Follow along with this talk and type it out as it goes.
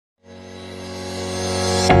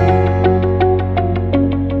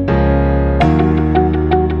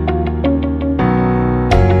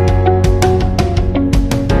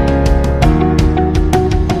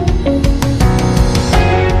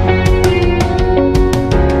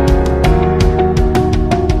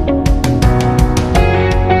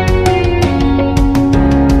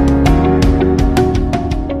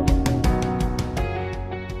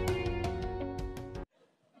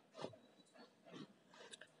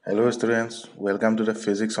Hello students, welcome to the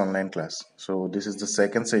physics online class. So this is the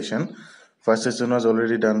second session. First session was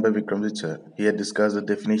already done by Vikramjit sir. He had discussed the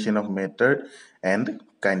definition of matter and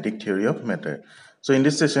kinetic theory of matter. So in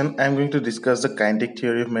this session, I am going to discuss the kinetic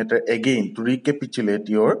theory of matter again to recapitulate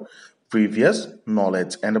your previous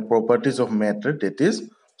knowledge and the properties of matter, that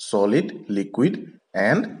is solid, liquid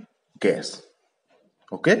and gas.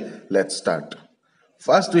 Okay, let's start.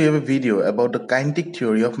 First, we have a video about the kinetic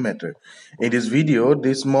theory of matter. In this video,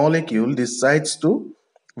 this molecule decides to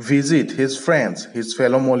visit his friends, his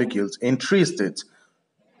fellow molecules in three states: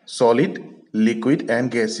 solid, liquid, and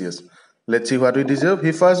gaseous. Let's see what we deserve.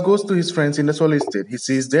 He first goes to his friends in the solid state. He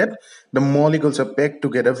sees that the molecules are packed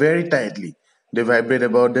together very tightly. They vibrate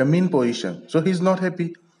about their mean position. So he's not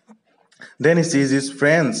happy. Then he sees his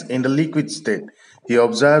friends in the liquid state. He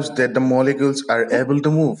observes that the molecules are able to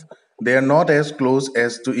move. They are not as close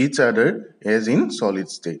as to each other as in solid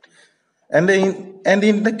state. And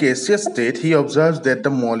in the gaseous state, he observes that the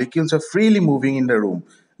molecules are freely moving in the room.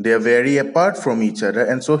 They are very apart from each other,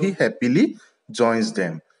 and so he happily joins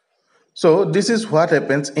them. So this is what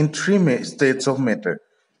happens in three states of matter.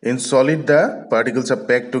 In solid, the particles are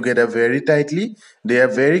packed together very tightly. They are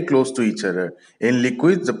very close to each other. In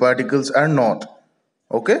liquids, the particles are not.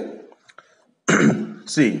 Okay?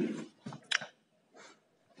 See,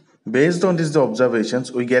 based on these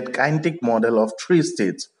observations, we get kinetic model of three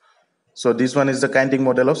states. So this one is the kinetic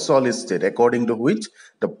model of solid state, according to which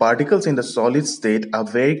the particles in the solid state are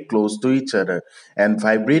very close to each other and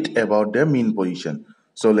vibrate about their mean position.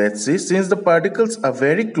 So let's see, since the particles are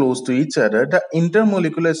very close to each other, the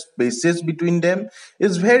intermolecular spaces between them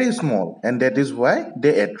is very small, and that is why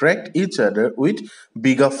they attract each other with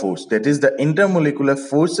bigger force. That is, the intermolecular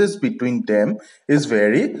forces between them is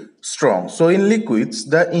very strong. So in liquids,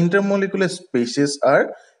 the intermolecular spaces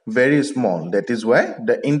are very small. That is why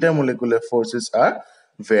the intermolecular forces are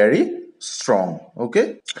very strong.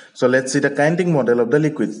 Okay, so let's see the kinetic model of the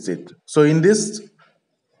liquid state. So in this,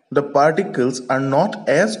 the particles are not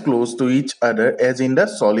as close to each other as in the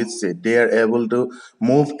solid state. They are able to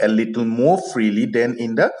move a little more freely than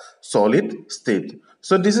in the solid state.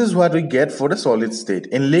 So this is what we get for the solid state.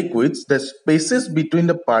 In liquids, the spaces between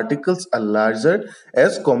the particles are larger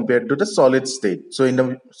as compared to the solid state. So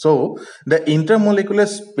the intermolecular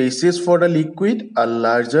spaces for the liquid are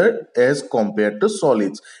larger as compared to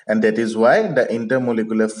solids, and that is why the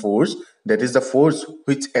intermolecular force, that is the force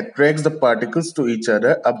which attracts the particles to each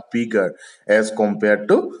other, are bigger as compared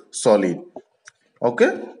to solid.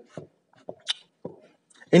 Okay.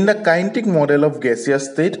 In the kinetic model of gaseous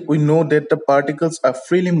state, we know that the particles are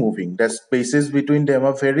freely moving. The spaces between them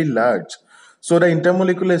are very large. So the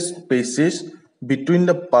intermolecular spaces between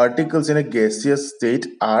the particles in a gaseous state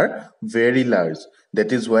are very large.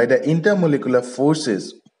 That is why the intermolecular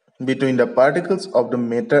forces between the particles of the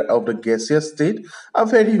matter of the gaseous state are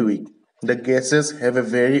very weak. The gases have a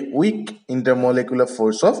very weak intermolecular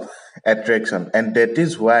force of attraction, and that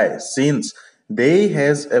is why, since they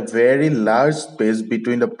has a very large space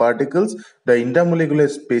between the particles, the intermolecular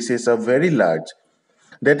spaces are very large.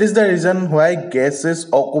 That is the reason why gases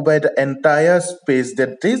occupy the entire space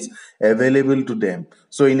that is available to them.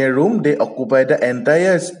 So in a room, they occupy the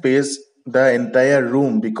entire space, the entire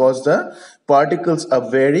room, because the particles are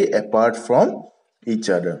very apart from each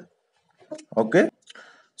other. Okay.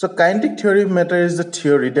 So kinetic theory of matter is the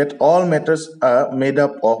theory that all matters are made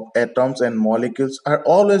up of atoms and molecules are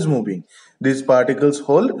always moving. These particles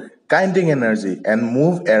hold kinetic energy and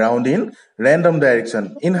move around in random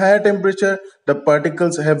direction. In higher temperature, the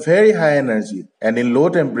particles have very high energy, and in low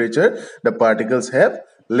temperature, the particles have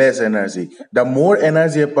less energy. The more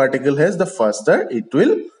energy a particle has, the faster it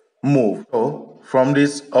will move. So from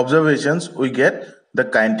these observations, we get the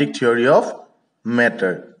kinetic theory of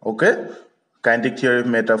matter. Okay, kinetic theory of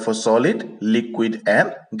matter for solid, liquid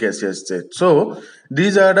and gaseous state. So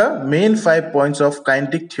these are the main 5 points of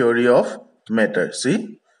kinetic theory of matter.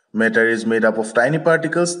 See, matter is made up of tiny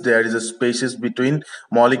particles. There is a spaces between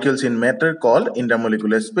molecules in matter called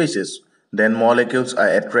intermolecular spaces. Then molecules are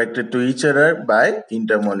attracted to each other by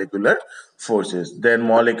intermolecular forces. Then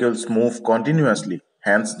molecules move continuously,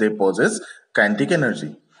 hence they possess kinetic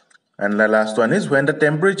energy. And the last one is, when the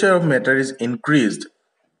temperature of matter is increased,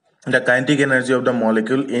 the kinetic energy of the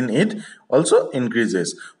molecule in it also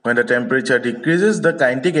increases. When the temperature decreases, the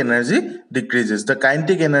kinetic energy decreases. The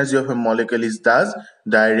kinetic energy of a molecule is thus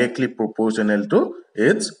directly proportional to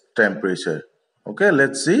its temperature. Okay,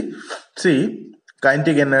 let's see. See,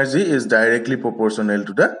 kinetic energy is directly proportional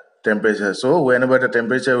to the temperature. So whenever the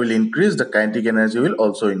temperature will increase, the kinetic energy will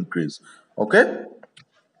also increase. Okay.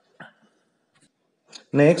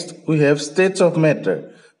 Next, we have states of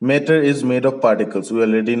matter. Matter is made of particles. We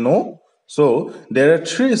already know. So there are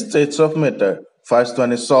three states of matter. First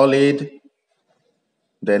one is solid,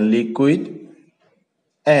 then liquid,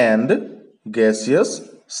 and gaseous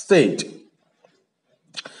state.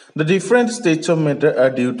 The different states of matter are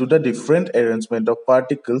due to the different arrangement of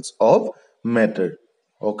particles of matter.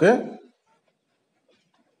 Okay?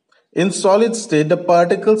 In solid state, the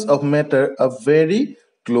particles of matter are very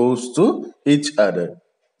close to each other.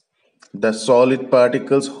 The solid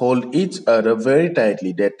particles hold each other very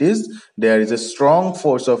tightly. That is, there is a strong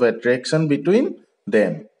force of attraction between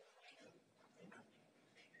them.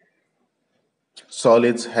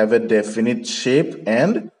 Solids have a definite shape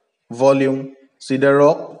and volume. See the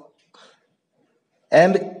rock?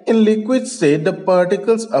 And in liquid state, the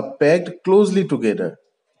particles are packed closely together.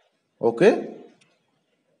 Okay?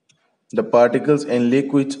 The particles in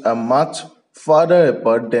liquids are much farther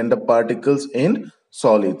apart than the particles in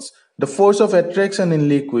solids. The force of attraction in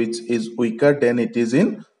liquids is weaker than it is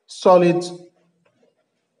in solids.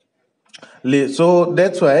 So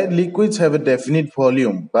that's why liquids have a definite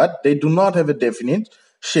volume, but they do not have a definite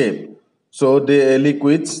shape. So the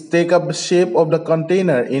liquids take up the shape of the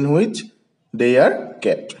container in which they are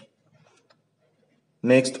kept.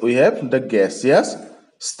 Next, we have the gaseous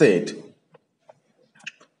state.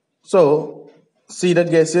 So, see the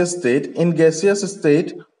gaseous state. In gaseous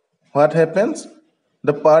state, what happens?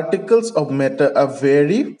 The particles of matter are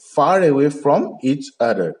very far away from each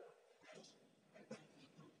other.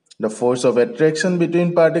 The force of attraction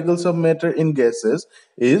between particles of matter in gases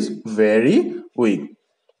is very weak.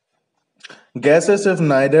 Gases have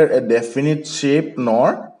neither a definite shape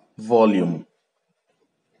nor volume.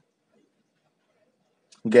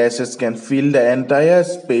 Gases can fill the entire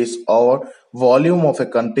space or volume of a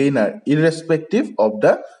container irrespective of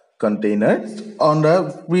the container. On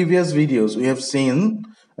the previous videos, we have seen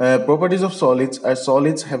properties of solids as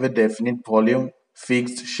solids have a definite volume,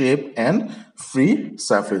 fixed shape, and free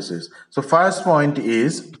surfaces. So first point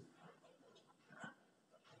is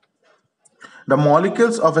the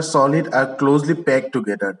molecules of a solid are closely packed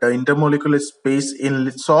together. The intermolecular space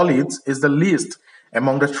in solids is the least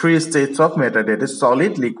among the three states of matter, that is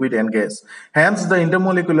solid, liquid, and gas. Hence, the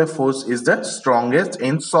intermolecular force is the strongest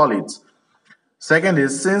in solids. Second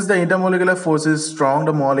is, since the intermolecular force is strong,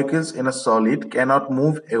 the molecules in a solid cannot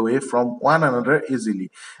move away from one another easily.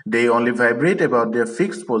 They only vibrate about their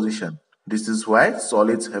fixed position. This is why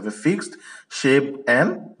solids have a fixed shape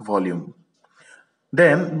and volume.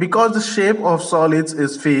 Then, because the shape of solids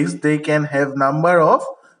is fixed, they can have number of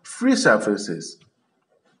free surfaces.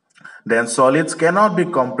 Then solids cannot be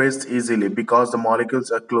compressed easily because the molecules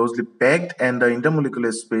are closely packed and the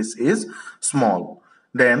intermolecular space is small.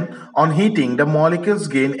 Then, on heating, the molecules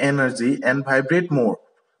gain energy and vibrate more.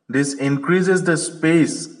 This increases the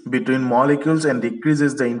space between molecules and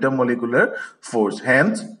decreases the intermolecular force.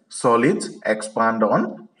 Hence, solids expand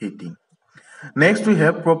on heating. Next, we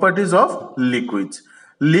have properties of liquids.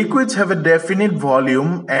 Liquids have a definite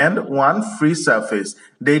volume and one free surface.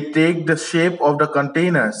 They take the shape of the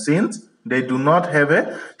container since they do not have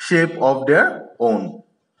a shape of their own.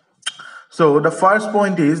 So the first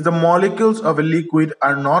point is the molecules of a liquid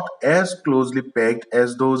are not as closely packed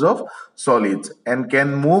as those of solids and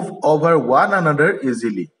can move over one another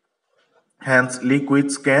easily. Hence,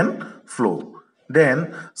 liquids can flow.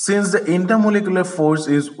 Then, since the intermolecular force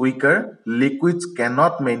is weaker, liquids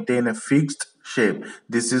cannot maintain a fixed shape.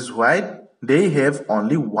 This is why they have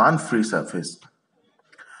only one free surface.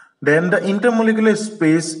 Then the intermolecular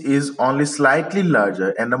space is only slightly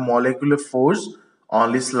larger and the molecular force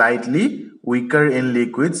only slightly weaker in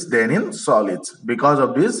liquids than in solids. Because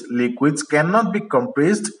of this, liquids cannot be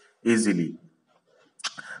compressed easily.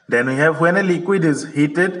 Then we have when a liquid is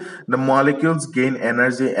heated, the molecules gain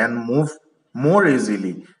energy and move more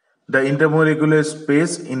easily. The intermolecular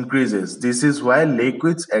space increases. This is why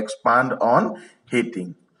liquids expand on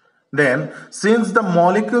heating. Then, since the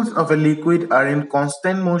molecules of a liquid are in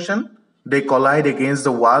constant motion, they collide against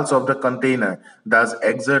the walls of the container, thus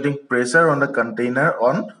exerting pressure on the container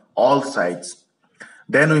on all sides.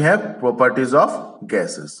 Then we have properties of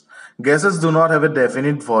gases. Gases do not have a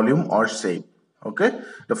definite volume or shape. Okay.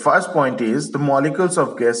 The first point is the molecules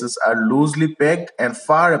of gases are loosely packed and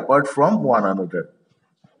far apart from one another.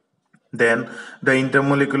 Then the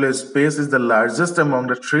intermolecular space is the largest among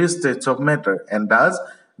the three states of matter, and thus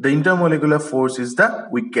the intermolecular force is the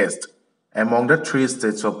weakest among the three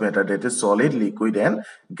states of matter, that is solid, liquid, and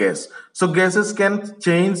gas. So gases can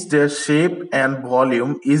change their shape and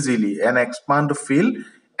volume easily and expand to fill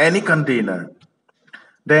any container.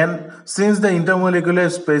 Then, since the intermolecular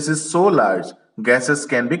space is so large, gases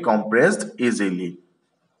can be compressed easily.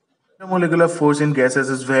 Molecular force in gases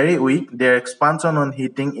is very weak. Their expansion on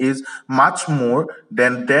heating is much more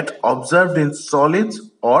than that observed in solids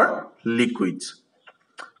or liquids.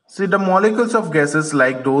 See, the molecules of gases,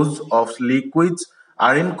 like those of liquids,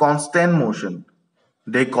 are in constant motion.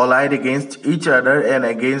 They collide against each other and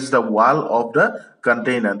against the wall of the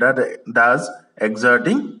container, thus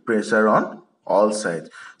exerting pressure on all sides.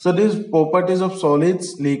 So these properties of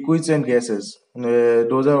solids, liquids, and gases,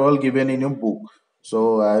 those are all given in your book.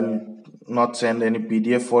 So I'll not send any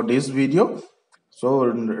PDF for this video. So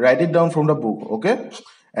write it down from the book, okay?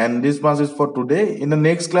 And this much is for today. In the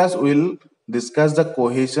next class, we'll discuss the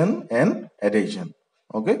cohesion and adhesion.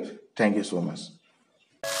 Okay? Thank you so much.